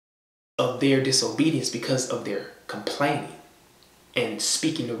of their disobedience, because of their complaining and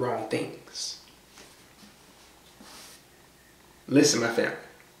speaking the wrong things. Listen, my family.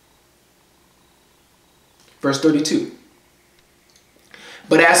 Verse 32.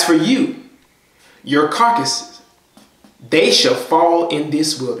 But as for you, your carcasses, they shall fall in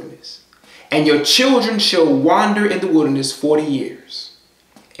this wilderness, and your children shall wander in the wilderness 40 years,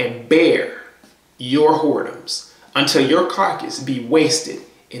 and bear your whoredoms until your carcass be wasted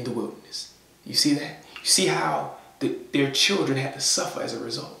in the wilderness. You see that? You see how their children had to suffer as a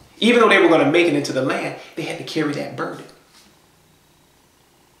result. Even though they were going to make it into the land, they had to carry that burden.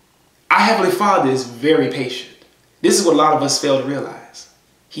 Our Heavenly Father is very patient. This is what a lot of us fail to realize.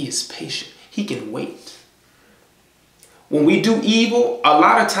 He is patient. He can wait. When we do evil, a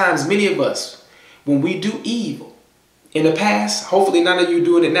lot of times, many of us, when we do evil in the past, hopefully none of you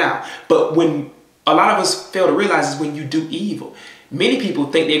doing it now, but when a lot of us fail to realize is when you do evil, many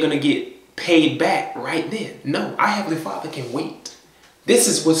people think they're going to get paid back right then. No, our Heavenly Father can wait. This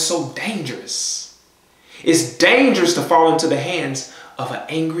is what's so dangerous. It's dangerous to fall into the hands of an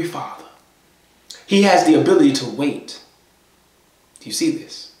angry father. He has the ability to wait. Do you see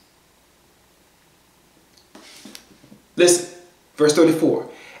this? Listen, verse 34.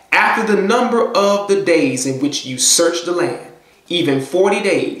 After the number of the days in which you search the land, even 40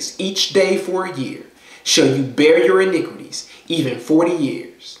 days, each day for a year, shall you bear your iniquities, even 40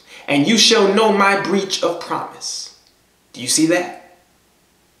 years. And you shall know my breach of promise. Do you see that?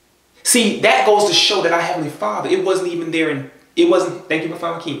 See, that goes to show that our Heavenly Father, it wasn't even there in It wasn't, thank you, my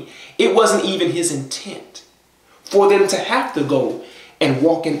Father King. It wasn't even his intent for them to have to go and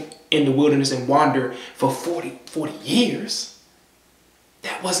walk in the wilderness and wander for 40 years.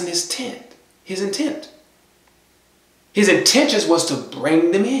 That wasn't his intent. His intentions was to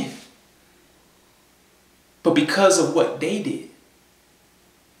bring them in. But because of what they did,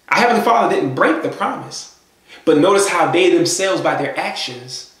 our Heavenly Father didn't break the promise. But notice how they themselves, by their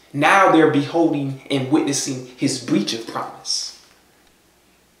actions, now they're beholding and witnessing his breach of promise.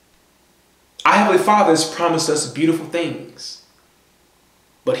 Our Heavenly Father has promised us beautiful things,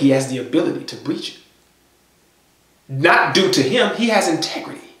 but he has the ability to breach it. Not due to him, he has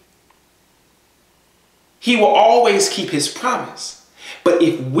integrity. He will always keep his promise. But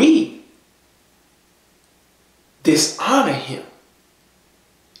if we dishonor him,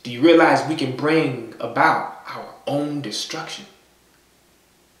 do you realize we can bring about our own destruction?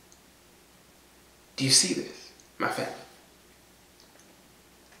 Do you see this, my family?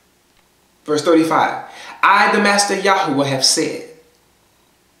 Verse 35. I, the Master Yahweh, have said,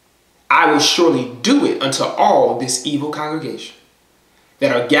 I will surely do it unto all this evil congregation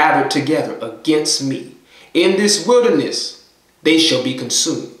that are gathered together against me. In this wilderness they shall be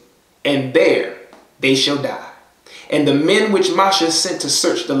consumed, and there they shall die. And the men which Moshe sent to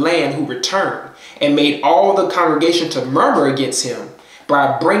search the land, who returned and made all the congregation to murmur against him,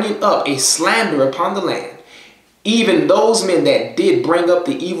 by bringing up a slander upon the land, even those men that did bring up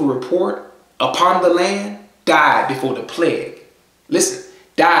the evil report upon the land died before the plague. Listen,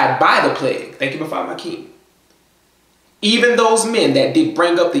 died by the plague. Thank you, my Father, my King. Even those men that did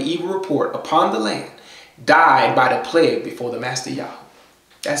bring up the evil report upon the land died by the plague before the Master Yahweh.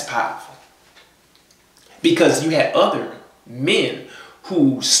 That's powerful. Because you had other men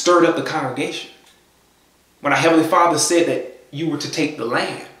who stirred up the congregation. When our Heavenly Father said that you were to take the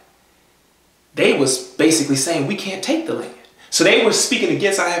land, they was basically saying we can't take the land. So they were speaking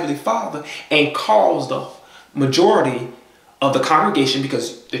against our Heavenly Father and caused the majority of the congregation,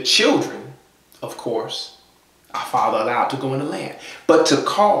 because the children, of course, our Father allowed to go in the land, but to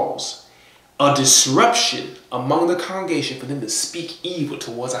cause a disruption among the congregation for them to speak evil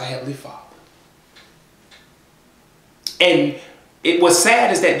towards our Heavenly Father. And what's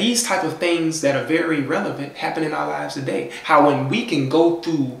sad is that these type of things that are very relevant happen in our lives today. How when we can go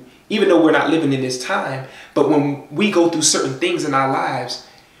through, even though we're not living in this time, but when we go through certain things in our lives,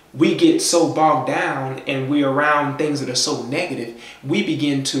 we get so bogged down and we're around things that are so negative, we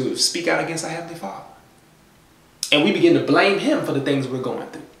begin to speak out against our Heavenly Father. And we begin to blame him for the things we're going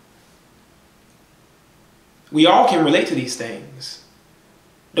through. We all can relate to these things.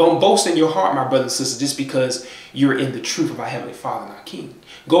 Don't boast in your heart, my brothers and sisters, just because you're in the truth of our Heavenly Father and our King.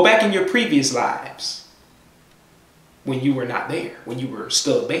 Go back in your previous lives when you were not there, when you were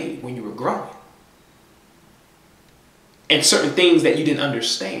still a babe, when you were growing. And certain things that you didn't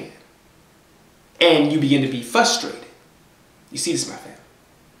understand. And you begin to be frustrated. You see this, my family?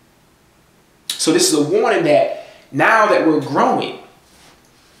 So this is a warning that now that we're growing,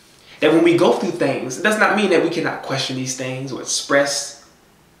 that when we go through things, it does not mean that we cannot question these things or express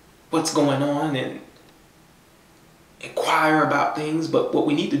what's going on, and inquire about things, but what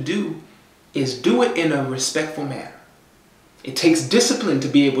we need to do is do it in a respectful manner. It takes discipline to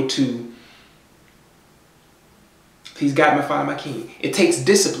be able to, please guide my Father, my King. It takes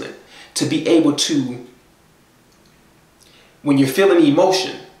discipline to be able to, when you're feeling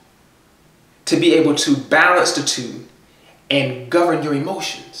emotion, to be able to balance the two and govern your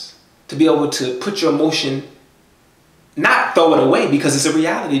emotions. To be able to put your emotion, not throw it away because it's a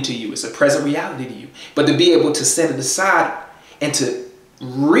reality to you. It's a present reality to you. But to be able to set it aside and to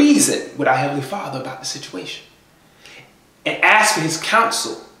reason with our Heavenly Father about the situation. And ask for His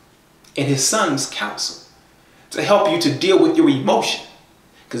counsel and His Son's counsel to help you to deal with your emotion.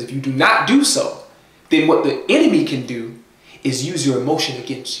 Because if you do not do so, then what the enemy can do is use your emotion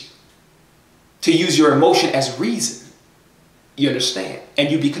against you. To use your emotion as reason. You understand? And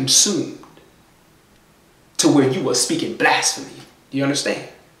you be consumed to where you are speaking blasphemy. You understand?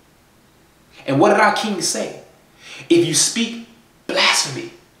 And what did our King say? If you speak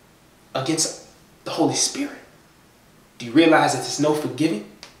blasphemy against the Holy Spirit, do you realize that there's no forgiving?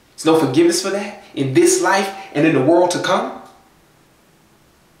 There's no forgiveness for that in this life and in the world to come?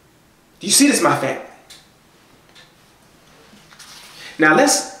 Do you see this, my family? Now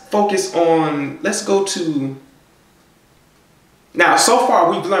let's focus on, let's go to, now so far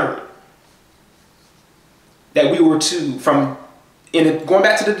we've learned that we were to, going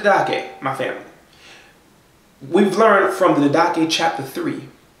back to the Didache, my family, we've learned from the Didache chapter 3,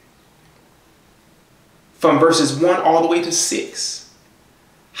 from verses 1 all the way to 6,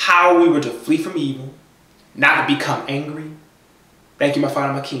 how we were to flee from evil, not to become angry, thank you my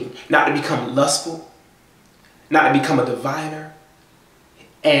Father, my King, not to become lustful, not to become a diviner,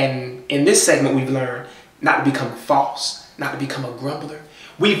 and in this segment we've learned not to become false, not to become a grumbler.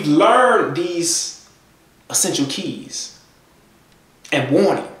 We've learned these essential keys and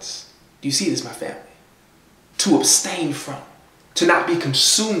warnings. Do you see this, my family? To abstain from, to not be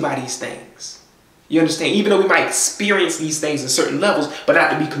consumed by these things. You understand? Even though we might experience these things at certain levels, but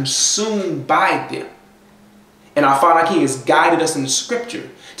not to be consumed by them. And our Father, our King, has guided us in the scripture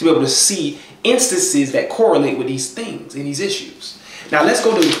to be able to see instances that correlate with these things and these issues. Now let's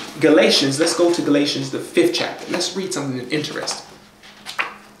go to Galatians. Let's go to Galatians, the 5th chapter. Let's read something interesting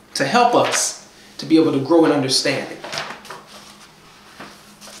to help us to be able to grow in understanding.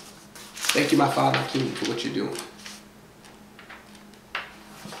 Thank you, my Father, my King, for what you're doing.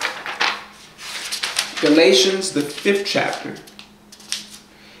 Galatians, the 5th chapter.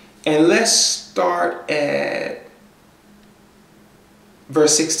 And let's start at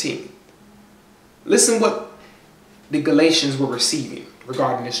verse 16. Listen what the Galatians were receiving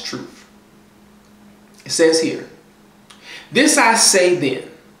regarding this truth. It says here, "This I say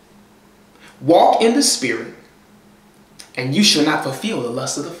then, walk in the Spirit, and you shall not fulfill the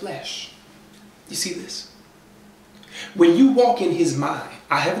lust of the flesh." You see this? When you walk in His mind,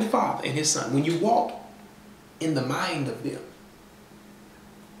 our Heavenly Father and His Son, when you walk in the mind of them,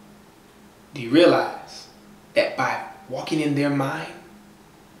 do you realize that by walking in their mind,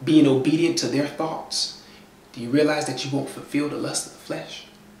 being obedient to their thoughts, do you realize that you won't fulfill the lust of the flesh?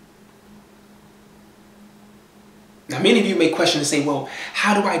 Now, many of you may question and say, well,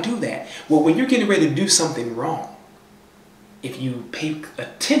 how do I do that? Well, when you're getting ready to do something wrong, if you pay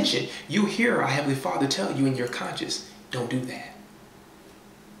attention, you hear our Heavenly Father tell you in your conscience, don't do that.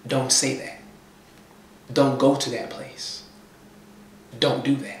 Don't say that. Don't go to that place. Don't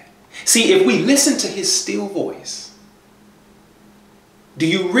do that. See, if we listen to His still voice, do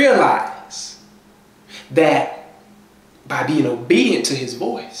you realize that by being obedient to His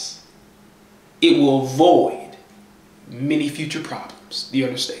voice, it will avoid many future problems? Do you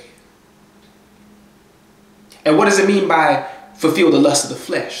understand? And what does it mean by fulfill the lust of the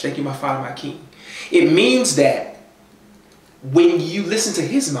flesh? Thank you, my Father, my King. It means that when you listen to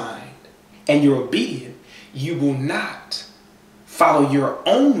His mind and you're obedient, you will not follow your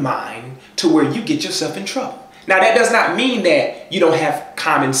own mind to where you get yourself in trouble. Now, that does not mean that you don't have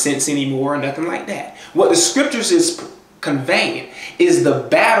common sense anymore or nothing like that. What the scriptures is conveying is the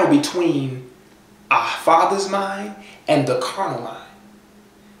battle between our Father's mind and the carnal mind.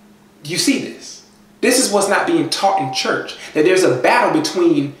 Do you see this? This is what's not being taught in church, that there's a battle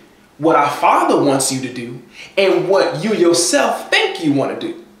between what our Father wants you to do and what you yourself think you want to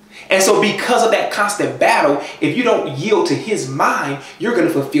do. And so because of that constant battle, if you don't yield to His mind, you're going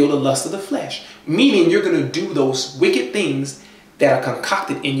to fulfill the lust of the flesh. Meaning you're going to do those wicked things that are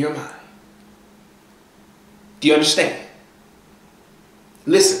concocted in your mind. Do you understand?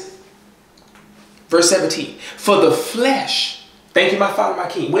 Listen. Verse 17. For the flesh, thank you, my Father, my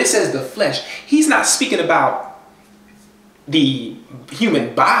King. When it says the flesh, He's not speaking about the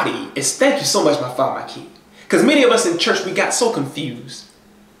human body. It's thank you so much, my Father, my King. Because many of us in church, we got so confused.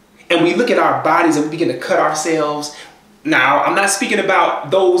 And we look at our bodies and we begin to cut ourselves. Now, I'm not speaking about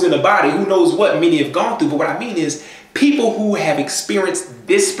those in the body. Who knows what many have gone through. But what I mean is people who have experienced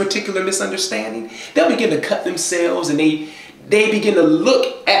this particular misunderstanding, they'll begin to cut themselves, and they begin to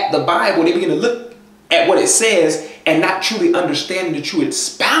look at the Bible. They begin to look at what it says and not truly understanding the true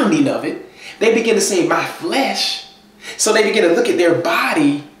expounding of it. They begin to say, my flesh. So they begin to look at their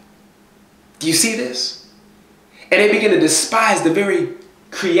body. Do you see this? And they begin to despise the very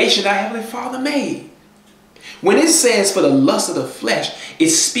creation our Heavenly Father made. When it says for the lust of the flesh,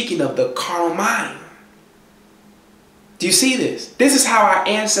 it's speaking of the carnal mind. Do you see this? This is how our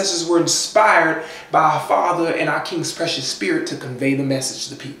ancestors were inspired by our Father and our King's precious Spirit to convey the message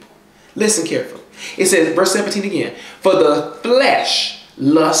to the people. Listen carefully. It says, verse 17 again, for the flesh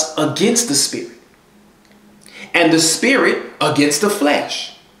lusts against the Spirit, and the Spirit against the flesh.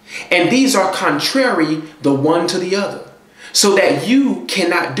 And these are contrary the one to the other, so that you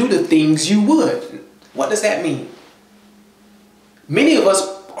cannot do the things you would. What does that mean? Many of us,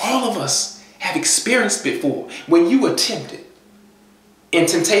 all of us, have experienced before when you were tempted in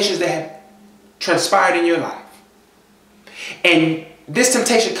temptations that have transpired in your life. And this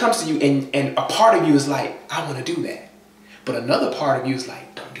temptation comes to you, and a part of you is like, I want to do that. But another part of you is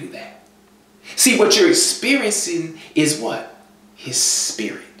like, don't do that. See, what you're experiencing is what? His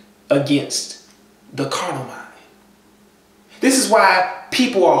Spirit against the carnal mind. This is why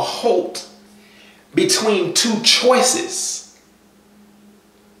people are halt between two choices.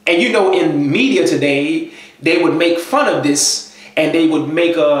 And you know, in media today, they would make fun of this, and they would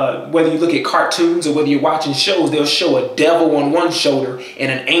make whether you look at cartoons or whether you're watching shows, they'll show a devil on one shoulder and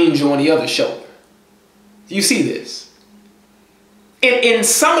an angel on the other shoulder. Do you see this? In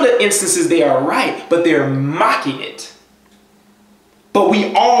some of the instances, they are right, but they're mocking it. But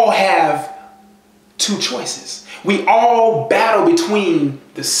we all have two choices. We all battle between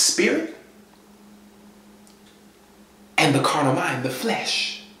the Spirit and the carnal mind, the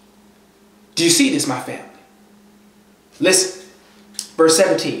flesh. Do you see this, my family? Listen, verse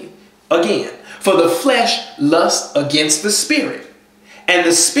 17. Again, for the flesh lusts against the Spirit, and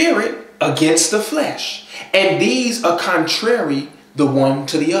the Spirit against the flesh. And these are contrary the one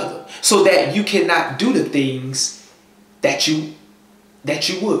to the other, so that you cannot do the things that you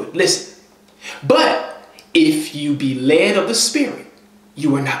would. Listen, but if you be led of the Spirit,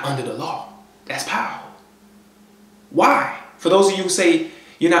 you are not under the law. That's powerful. Why? For those of you who say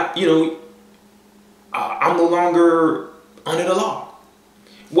you're not, I'm no longer under the law.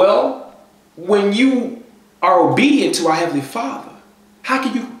 Well, when you are obedient to our Heavenly Father, how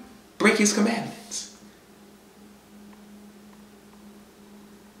can you break His commandments?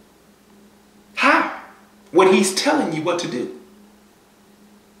 How? When He's telling you what to do.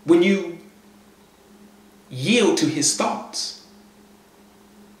 When you yield to His thoughts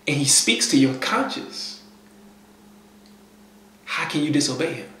and He speaks to your conscience, how can you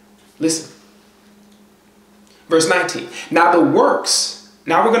disobey Him? Listen. Verse 19. Now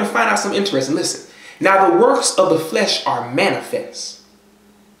we're going to find out some interesting. Listen. Now the works of the flesh are manifest.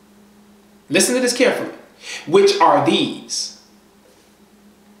 Listen to this carefully. Which are these?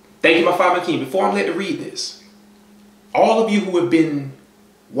 Thank you, my Father and King. Before I'm led to read this, all of you who have been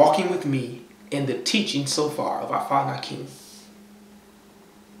walking with me in the teaching so far of our Father and our King,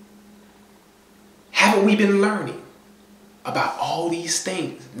 haven't we been learning about all these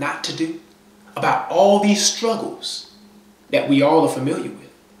things not to do? About all these struggles that we all are familiar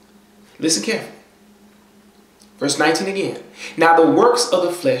with? Listen carefully. Verse 19 again. Now the works of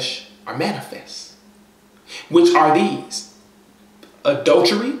the flesh are manifest, which are these: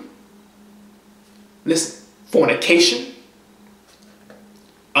 adultery, listen, fornication,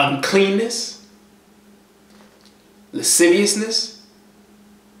 uncleanness, lasciviousness,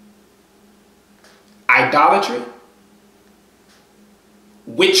 idolatry,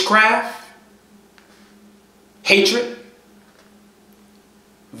 witchcraft, hatred,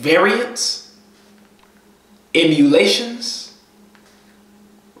 variance, emulations,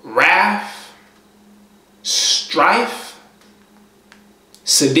 wrath, strife,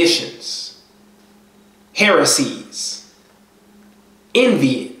 seditions, heresies,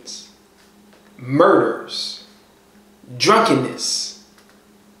 envyings, murders, drunkenness,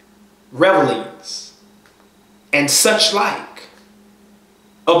 revelings, and such like,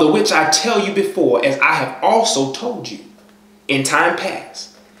 of the which I tell you before, as I have also told you in time past,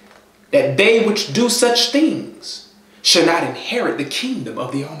 that they which do such things shall not inherit the kingdom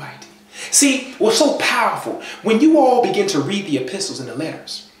of the Almighty. See, what's so powerful, when you all begin to read the epistles and the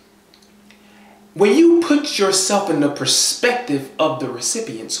letters, when you put yourself in the perspective of the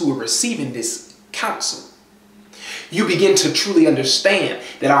recipients who are receiving this counsel, you begin to truly understand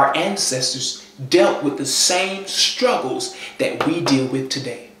that our ancestors dealt with the same struggles that we deal with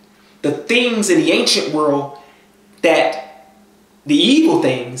today. The things in the ancient world, that the evil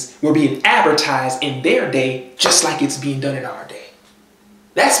things were being advertised in their day just like it's being done in our day.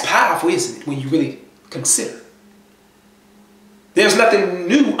 That's powerful, isn't it, when you really consider? There's nothing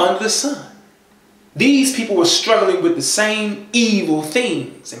new under the sun. These people were struggling with the same evil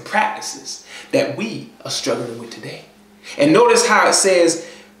things and practices that we are struggling with today. And notice how it says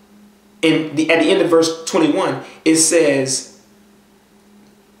at the end of verse 21, it says,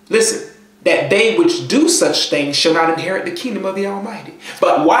 listen, that they which do such things shall not inherit the kingdom of the Almighty.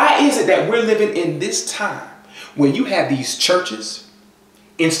 But why is it that we're living in this time where you have these churches,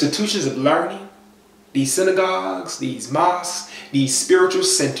 institutions of learning, these synagogues, these mosques, these spiritual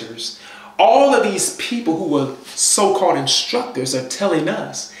centers, all of these people who are so-called instructors are telling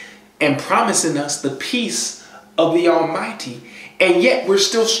us and promising us the peace of the Almighty, and yet we're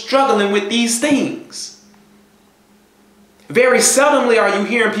still struggling with these things. Very seldomly are you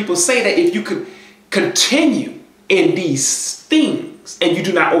hearing people say that if you could continue in these things and you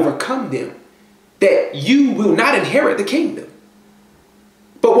do not overcome them, that you will not inherit the kingdom.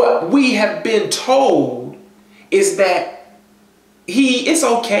 But what we have been told is that it's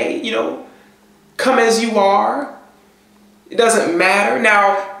okay, come as you are. It doesn't matter.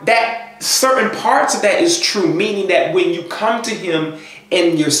 Now, that certain parts of that is true, meaning that when you come to him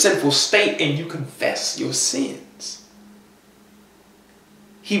in your sinful state and you confess your sins,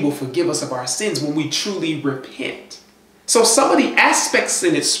 he will forgive us of our sins when we truly repent. So some of the aspects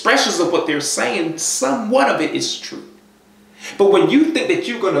and expressions of what they're saying, somewhat of it is true. But when you think that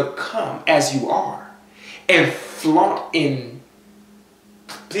you're going to come as you are and flaunt in,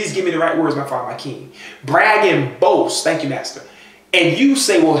 please give me the right words, my Father, my King, brag and boast, thank you, Master, and you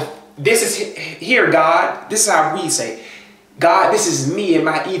say, well, this is here, God, this is how we say, God, this is me and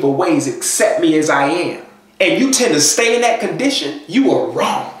my evil ways, accept me as I am, and you tend to stay in that condition, you are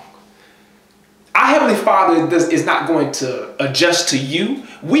wrong. Our Heavenly Father is not going to adjust to you.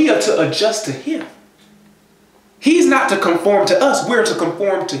 We are to adjust to him. He's not to conform to us. We're to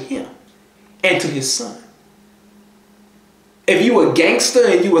conform to him and to his son. If you a gangster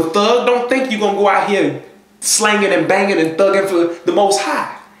and you a thug, don't think you're going to go out here slanging and banging and thugging for the Most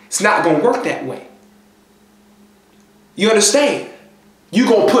High. It's not going to work that way. You understand? You're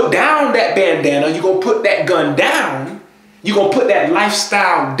going to put down that bandana. You're going to put that gun down. You're going to put that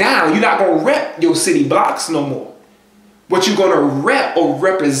lifestyle down. You're not going to rep your city blocks no more. What you're going to rep or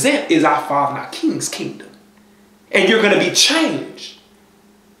represent is our Father and our King's kingdom. And you're going to be changed.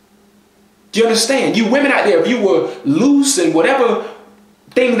 Do you understand? You women out there, if you were loose in whatever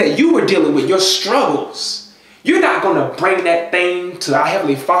thing that you were dealing with, your struggles, you're not going to bring that thing to our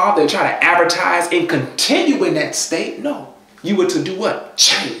Heavenly Father and try to advertise and continue in that state. No. You were to do what?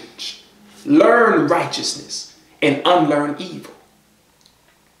 Change. Learn righteousness and unlearn evil.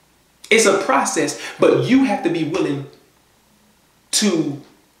 It's a process, but you have to be willing to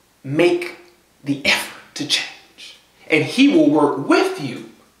make the effort to change. And he will work with you.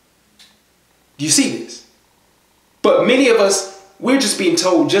 Do you see this? But many of us, we're just being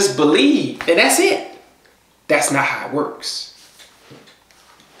told, just believe, and that's it. That's not how it works.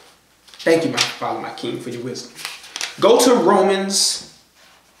 Thank you, my Father, my King, for your wisdom. Go to Romans,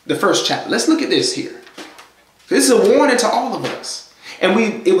 the 1st chapter. Let's look at this here. This is a warning to all of us. And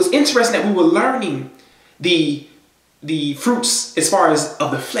it was interesting that we were learning the fruits as far as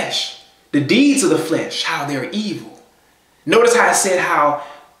of the flesh, the deeds of the flesh, how they're evil. Notice how I said how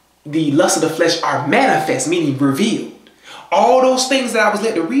the lusts of the flesh are manifest, meaning revealed. All those things that I was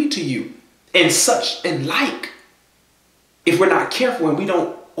led to read to you and such and like, if we're not careful and we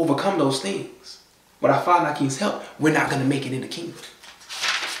don't overcome those things, with our Father and our King's help, we're not going to make it in the kingdom.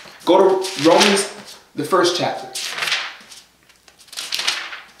 Go to Romans, the 1st chapter.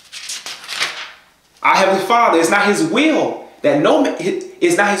 Our Heavenly Father, it's not his will that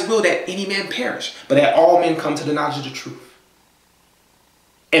it's not his will that any man perish, but that all men come to the knowledge of the truth.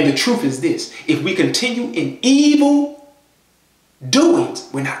 And the truth is this: if we continue in evil doings,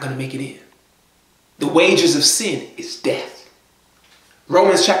 we're not going to make it in. The wages of sin is death.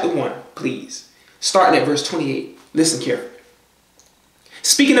 Romans chapter 1, please. Starting at verse 28. Listen carefully.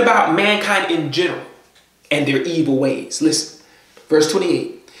 Speaking about mankind in general and their evil ways. Listen. Verse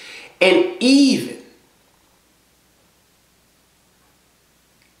 28. And even.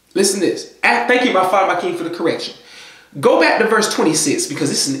 Listen to this. Thank you, my Father, my King, for the correction. Go back to verse 26 because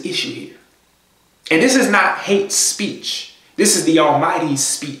this is an issue here. And this is not hate speech. This is the Almighty's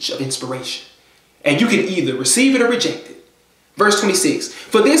speech of inspiration. And you can either receive it or reject it. Verse 26.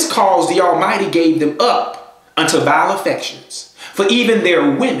 For this cause the Almighty gave them up unto vile affections. For even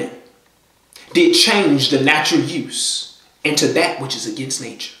their women did change the natural use into that which is against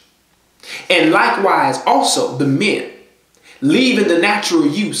nature. And likewise also the men, leaving the natural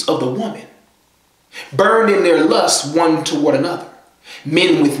use of the woman, burned in their lust one toward another,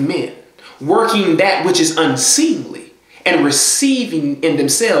 men with men, working that which is unseemly, and receiving in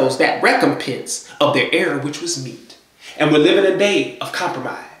themselves that recompense of their error which was meet. And we're living in a day of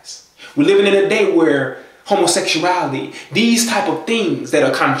compromise. We're living in a day where homosexuality, these type of things that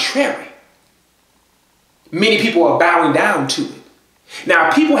are contrary, many people are bowing down to it.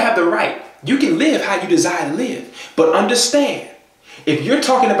 Now, people have the right. You can live how you desire to live. But understand, if you're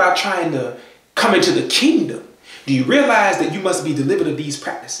talking about trying to come into the kingdom, do you realize that you must be delivered of these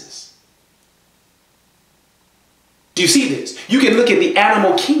practices? Do you see this? You can look at the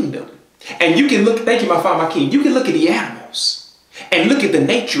animal kingdom and you can look, thank you, my Father, my King. You can look at the animals and look at the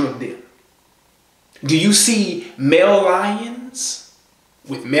nature of them. Do you see male lions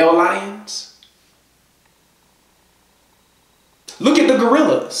with male lions? Look at the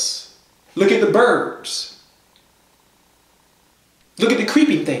gorillas. Look at the birds. Look at the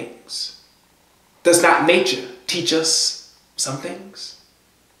creeping things. Does not nature teach us some things?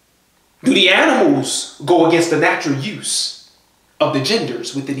 Do the animals go against the natural use of the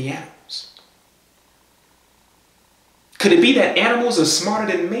genders within the animals? Could it be that animals are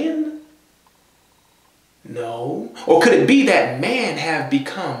smarter than men? No. Or could it be that man have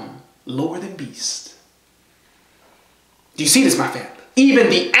become lower than beast? Do you see this, my family? Even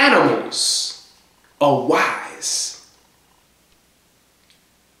the animals are wise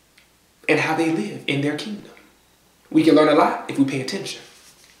in how they live in their kingdom. We can learn a lot if we pay attention.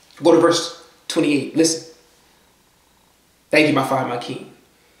 Go to verse 28. Listen. Thank you, my Father, my King.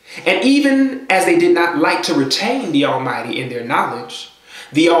 And even as they did not like to retain the Almighty in their knowledge,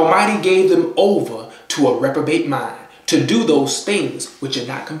 the Almighty gave them over to a reprobate mind to do those things which are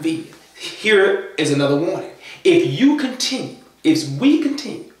not convenient. Here is another warning. If we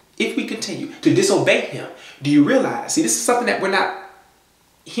continue to disobey him, do you realize, see, this is something that we're not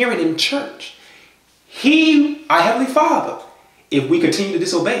hearing in church. He, our Heavenly Father, if we continue to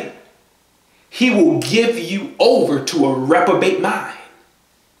disobey, he will give you over to a reprobate mind.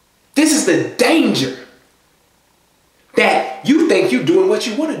 This is the danger, that you think you're doing what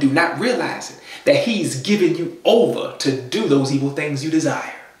you want to do, not realizing that he's giving you over to do those evil things you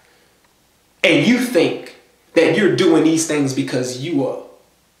desire. And you think that you're doing these things because you are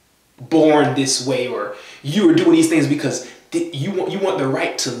born this way, or you are doing these things because you want the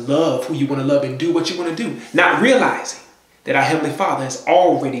right to love who you want to love and do what you want to do, not realizing that our Heavenly Father has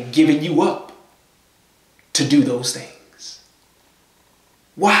already given you up to do those things.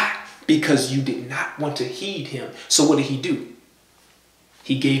 Why? Because you did not want to heed him. So what did he do?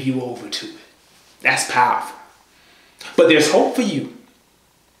 He gave you over to it. That's powerful. But there's hope for you.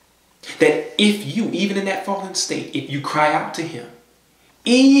 That if you, even in that fallen state, if you cry out to him,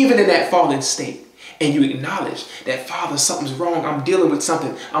 even in that fallen state, and you acknowledge that, Father, something's wrong, I'm dealing with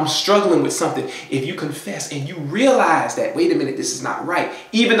something, I'm struggling with something. If you confess and you realize that, wait a minute, this is not right.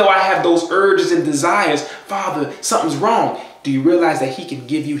 Even though I have those urges and desires, Father, something's wrong. Do you realize that he can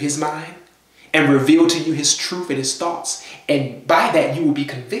give you his mind and reveal to you his truth and his thoughts? And by that, you will be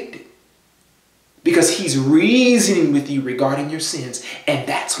convicted. Because he's reasoning with you regarding your sins. And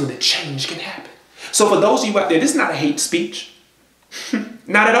that's when the change can happen. So for those of you out there, this is not a hate speech.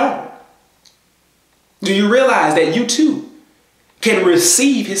 Not at all. Do you realize that you too can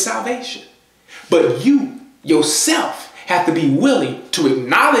receive his salvation? But you yourself have to be willing to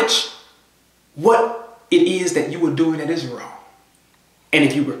acknowledge what it is that you are doing that is wrong. And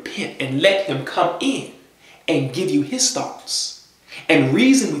if you repent and let him come in and give you his thoughts and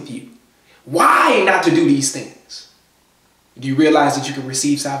reason with you, why not to do these things? Do you realize that you can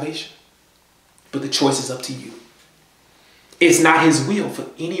receive salvation? But the choice is up to you. It's not his will for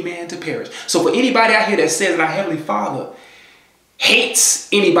any man to perish. So for anybody out here that says that our Heavenly Father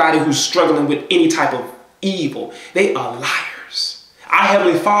hates anybody who's struggling with any type of evil, they are liars. Our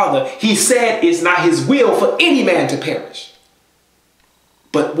Heavenly Father, he said it's not his will for any man to perish.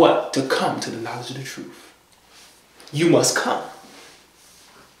 But what? To come to the knowledge of the truth. You must come.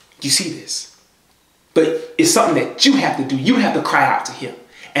 You see this? But it's something that you have to do. You have to cry out to him.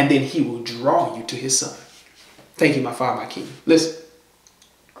 And then he will draw you to his son. Thank you, my Father, my King. Listen.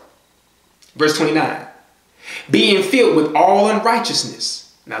 Verse 29. Being filled with all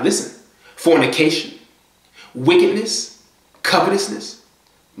unrighteousness. Now listen. Fornication, wickedness, covetousness,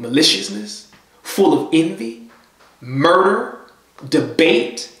 maliciousness, full of envy, murder,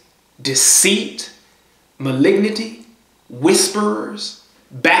 debate, deceit, malignity, whisperers,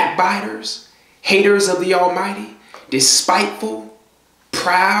 backbiters, haters of the Almighty, despiteful,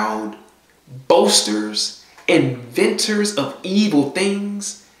 proud, boasters, inventors of evil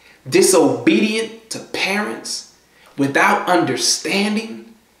things, disobedient to parents, without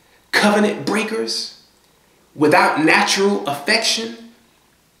understanding, covenant breakers, without natural affection.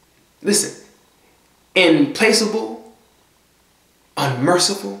 Listen, implacable,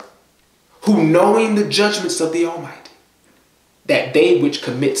 unmerciful, who knowing the judgments of the Almighty, that they which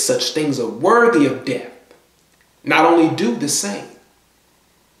commit such things are worthy of death, not only do the same,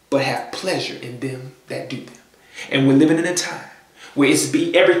 but have pleasure in them that do them. And we're living in a time where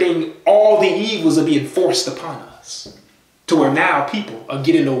everything, all the evils are being forced upon us, to where now people are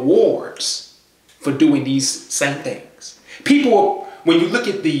getting awards for doing these same things. People, when you look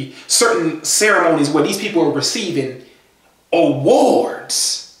at the certain ceremonies where these people are receiving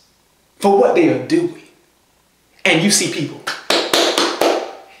awards for what they are doing, and you see people,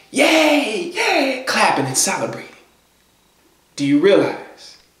 yay, yay, clapping and celebrating. Do you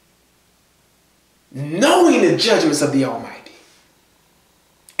realize, knowing the judgments of the Almighty,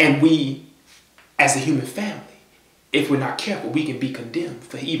 and we as a human family, if we're not careful, we can be condemned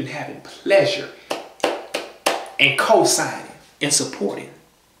for even having pleasure and co-signing and supporting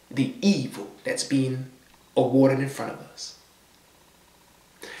the evil that's being awarded in front of us.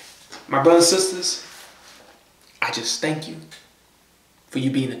 My brothers and sisters, I just thank you for you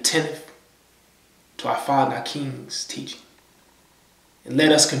being attentive to our Father and our King's teaching. And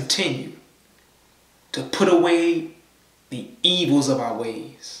let us continue to put away the evils of our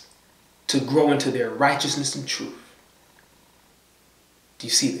ways, to grow into their righteousness and truth. Do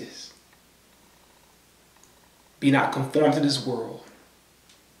you see this? Be not conformed to this world.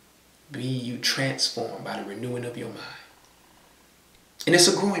 Be you transformed by the renewing of your mind. And it's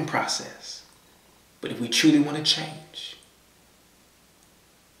a growing process. But if we truly want to change,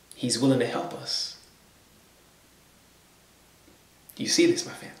 He's willing to help us. Do you see this,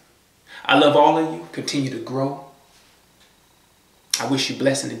 my family? I love all of you. Continue to grow. I wish you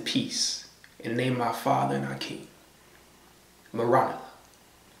blessing and peace. In the name of our Father and our King. Maranatha.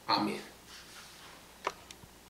 Amen.